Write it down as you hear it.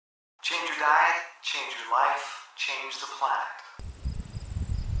Change your diet, change your life, change the planet.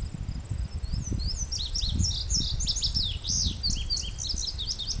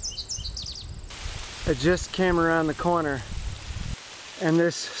 I just came around the corner and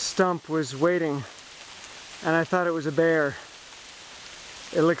this stump was waiting and I thought it was a bear.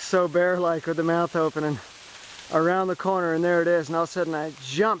 It looked so bear-like with the mouth open, and around the corner and there it is, and all of a sudden I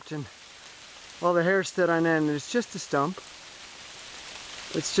jumped and well, the hair stood on end. It's just a stump.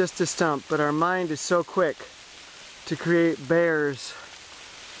 It's just a stump, but our mind is so quick to create bears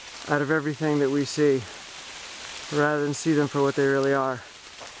out of everything that we see rather than see them for what they really are.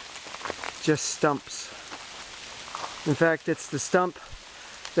 Just stumps. In fact, it's the stump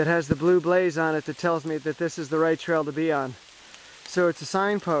that has the blue blaze on it that tells me that this is the right trail to be on. So it's a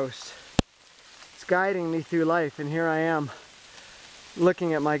signpost. It's guiding me through life, and here I am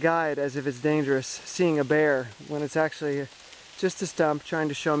looking at my guide as if it's dangerous, seeing a bear when it's actually just a stump trying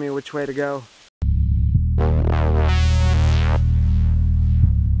to show me which way to go.